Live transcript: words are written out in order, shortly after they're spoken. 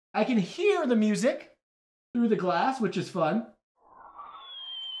I can hear the music through the glass, which is fun.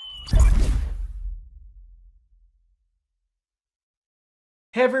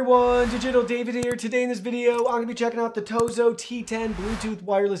 Hey everyone, Digital David here. Today in this video, I'm going to be checking out the TOZO T10 Bluetooth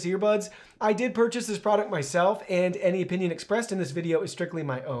wireless earbuds. I did purchase this product myself, and any opinion expressed in this video is strictly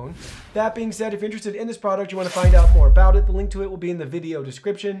my own. That being said, if you're interested in this product, you want to find out more about it, the link to it will be in the video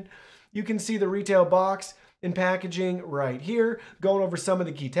description. You can see the retail box and packaging right here, going over some of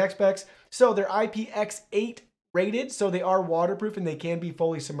the key tech specs. So they're IPX8 rated, so they are waterproof and they can be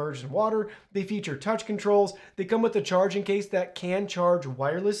fully submerged in water. They feature touch controls. They come with a charging case that can charge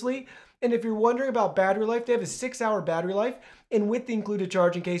wirelessly. And if you're wondering about battery life, they have a 6-hour battery life. And with the included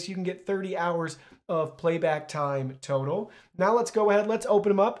charging case, you can get 30 hours of playback time total. Now let's go ahead, let's open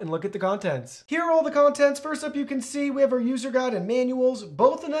them up and look at the contents. Here are all the contents. First up, you can see we have our user guide and manuals.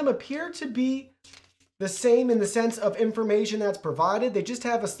 Both of them appear to be the same in the sense of information that's provided. They just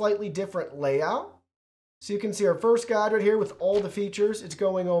have a slightly different layout. So you can see our first guide right here with all the features it's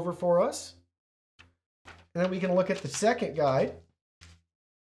going over for us. And then we can look at the second guide,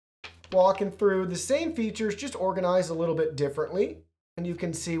 walking through the same features, just organized a little bit differently. And you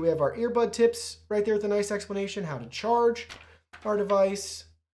can see we have our earbud tips right there with a nice explanation, how to charge our device,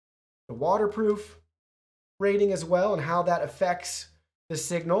 the waterproof rating as well, and how that affects the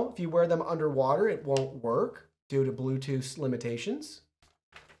signal. If you wear them underwater, it won't work due to Bluetooth limitations.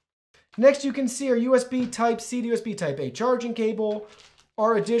 Next, you can see our USB Type-C to USB Type-A charging cable,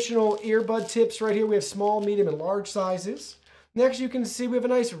 our additional earbud tips right here. We have small, medium, and large sizes. Next, you can see we have a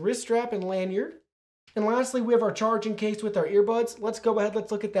nice wrist strap and lanyard. And lastly, we have our charging case with our earbuds. Let's go ahead,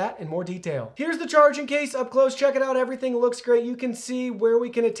 let's look at that in more detail. Here's the charging case up close. Check it out, everything looks great. You can see where we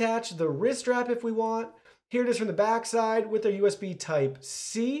can attach the wrist strap if we want. Here it is from the back side with our USB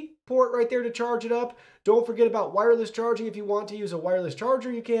Type-C port right there to charge it up. Don't forget about wireless charging. If you want to use a wireless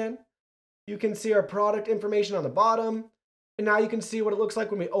charger, you can. You can see our product information on the bottom. And now you can see what it looks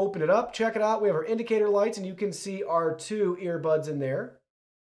like when we open it up. Check it out. We have our indicator lights and you can see our 2 earbuds in there.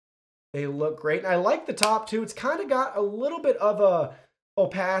 They look great. And I like the top too. It's kind of got a little bit of a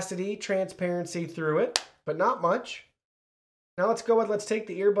opacity, transparency through it, but not much. Now let's go ahead. Let's take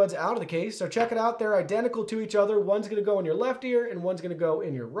the earbuds out of the case. So check it out. They're identical to each other. One's going to go in your left ear and one's going to go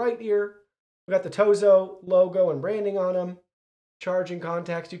in your right ear. We got the TOZO logo and branding on them. Charging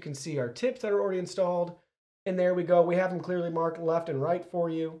contacts, you can see our tips that are already installed. And there we go. We have them clearly marked left and right for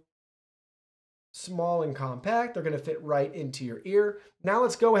you. Small and compact. They're going to fit right into your ear. Now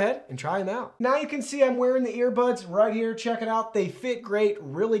let's go ahead and try them out. Now you can see I'm wearing the earbuds right here. Check it out. They fit great,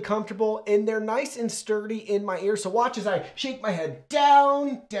 really comfortable, and they're nice and sturdy in my ear. So watch as I shake my head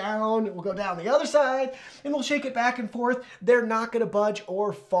down, down. We'll go down the other side, and we'll shake it back and forth. They're not going to budge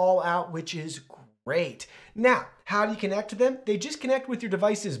or fall out, which is great. Now, how do you connect to them? They just connect with your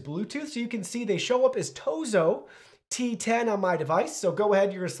device's Bluetooth. So you can see they show up as TOZO T10 on my device. So go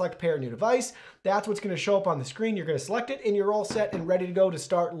ahead, you're gonna select pair a new device. That's what's gonna show up on the screen. You're gonna select it and you're all set and ready to go to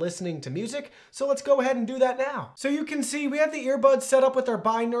start listening to music. So let's go ahead and do that now. So you can see we have the earbuds set up with our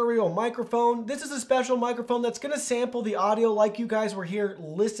binaural microphone. This is a special microphone that's gonna sample the audio like you guys were here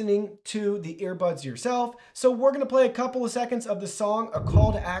listening to the earbuds yourself. So we're gonna play a couple of seconds of the song, A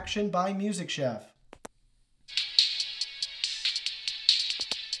Call to Action by Music Chef.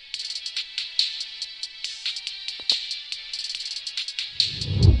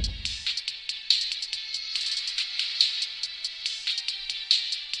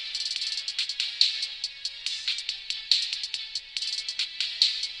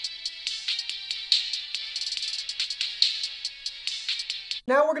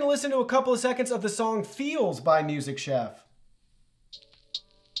 Now we're going to listen to a couple of seconds of the song Feels by Music Chef.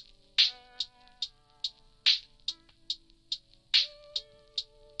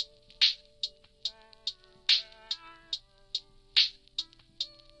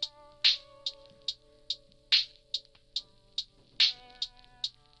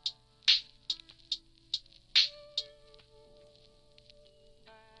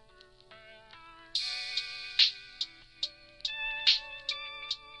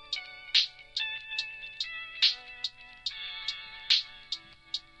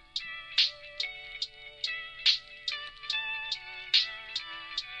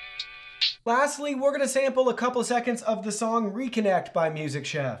 Lastly, we're going to sample a couple of seconds of the song Reconnect by Music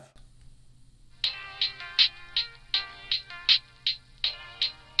Chef.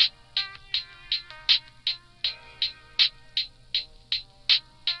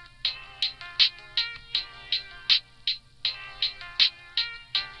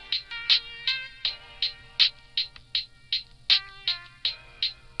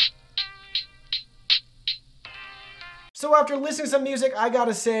 So after listening to some music, I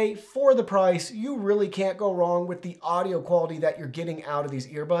gotta say, for the price, you really can't go wrong with the audio quality that you're getting out of these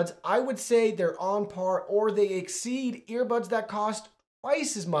earbuds. I would say they're on par or they exceed earbuds that cost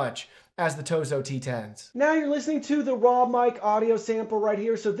twice as much as the TOZO T10s. Now you're listening to the raw mic audio sample right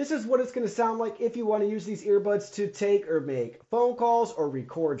here. So this is what it's going to sound like if you want to use these earbuds to take or make phone calls or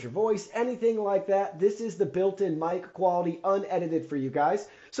record your voice, anything like that. This is the built-in mic quality unedited for you guys.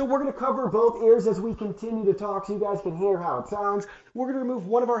 So we're going to cover both ears as we continue to talk so you guys can hear how it sounds. We're going to remove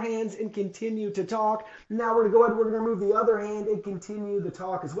one of our hands and continue to talk. Now we're going to go ahead and we're going to remove the other hand and continue the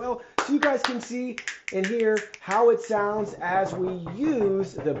talk as well. So you guys can see and hear how it sounds as we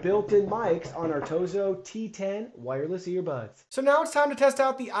use the built-in mics on our TOZO T10 wireless earbuds. So now it's time to test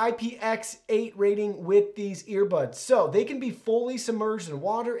out the IPX8 rating with these earbuds. So they can be fully submerged in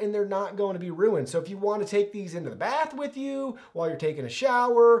water and they're not going to be ruined. So if you want to take these into the bath with you while you're taking a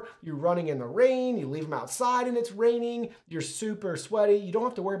shower, you're running in the rain, you leave them outside and it's raining, you're super sweaty, you don't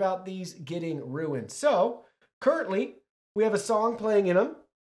have to worry about these getting ruined. So currently we have a song playing in them.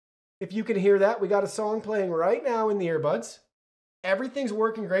 If you can hear that, we got a song playing right now in the earbuds. Everything's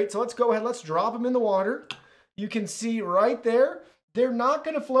working great. So let's go ahead, let's drop them in the water. You can see right there, they're not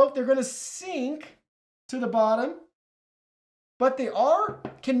going to float. They're going to sink to the bottom, but they are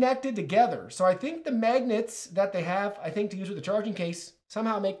connected together. So I think the magnets that they have, I think to use with the charging case,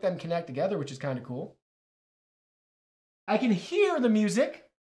 somehow make them connect together, which is kind of cool. I can hear the music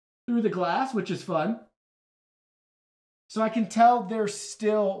through the glass, which is fun. So I can tell they're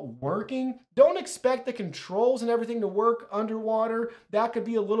still working. Don't expect the controls and everything to work underwater. That could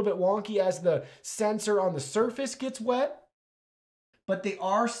be a little bit wonky as the sensor on the surface gets wet. But they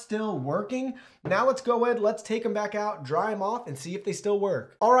are still working. Now let's go ahead, let's take them back out, dry them off, and see if they still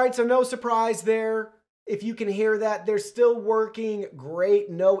work. All right, so no surprise there. If you can hear that, they're still working great,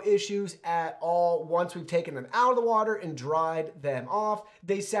 no issues at all. Once we've taken them out of the water and dried them off,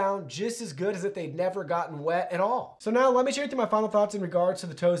 they sound just as good as if they'd never gotten wet at all. So now let me share with you my final thoughts in regards to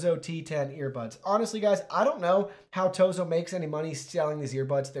the TOZO T10 earbuds. Honestly, guys, I don't know how TOZO makes any money selling these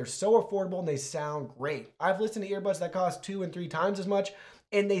earbuds. They're so affordable and they sound great. I've listened to earbuds that cost 2 and 3 times as much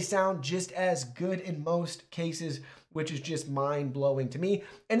and they sound just as good in most cases, which is just mind-blowing to me.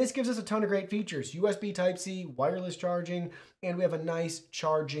 And this gives us a ton of great features. USB Type-C, wireless charging, and we have a nice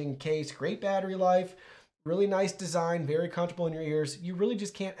charging case, great battery life, really nice design, very comfortable in your ears. You really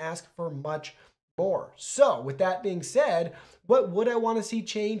just can't ask for much more. So with that being said, what would I want to see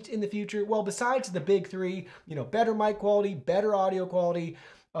changed in the future? Well, besides the big three, better mic quality, better audio quality,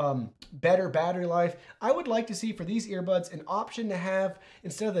 better battery life, I would like to see for these earbuds an option to have,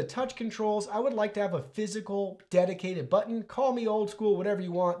 instead of the touch controls, I would like to have a physical dedicated button. Call me old school, whatever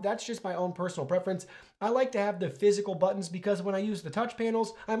you want. That's just my own personal preference. I like to have the physical buttons because when I use the touch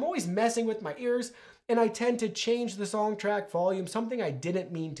panels, I'm always messing with my ears and I tend to change the song track volume, something I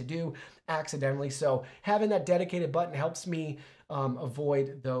didn't mean to do accidentally. So having that dedicated button helps me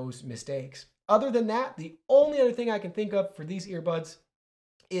avoid those mistakes. Other than that, the only other thing I can think of for these earbuds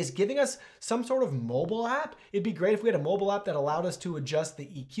is giving us some sort of mobile app. It'd be great if we had a mobile app that allowed us to adjust the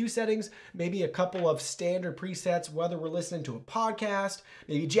EQ settings, maybe a couple of standard presets, whether we're listening to a podcast,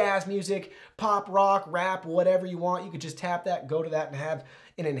 maybe jazz music, pop, rock, rap, whatever you want. You could just tap that, go to that, and have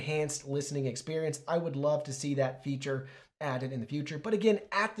an enhanced listening experience. I would love to see that feature added in the future. But again,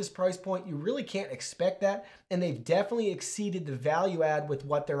 at this price point, you really can't expect that, and they've definitely exceeded the value add with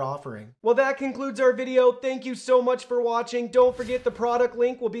what they're offering. Well, that concludes our video. Thank you so much for watching. Don't forget the product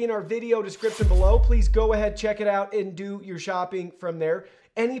link will be in our video description below. Please go ahead, check it out, and do your shopping from there.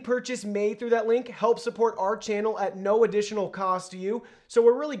 Any purchase made through that link helps support our channel at no additional cost to you. So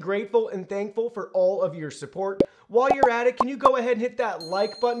we're really grateful and thankful for all of your support. While you're at it, can you go ahead and hit that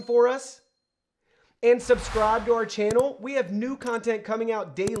like button for us? And subscribe to our channel. We have new content coming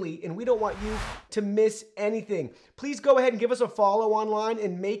out daily and we don't want you to miss anything. Please go ahead and give us a follow online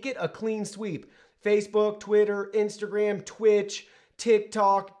and make it a clean sweep. Facebook, Twitter, Instagram, Twitch,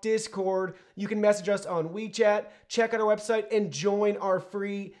 TikTok, Discord. You can message us on WeChat, check out our website, and join our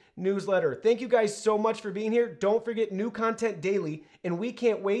free newsletter. Thank you guys so much for being here. Don't forget, new content daily, and we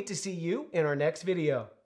can't wait to see you in our next video.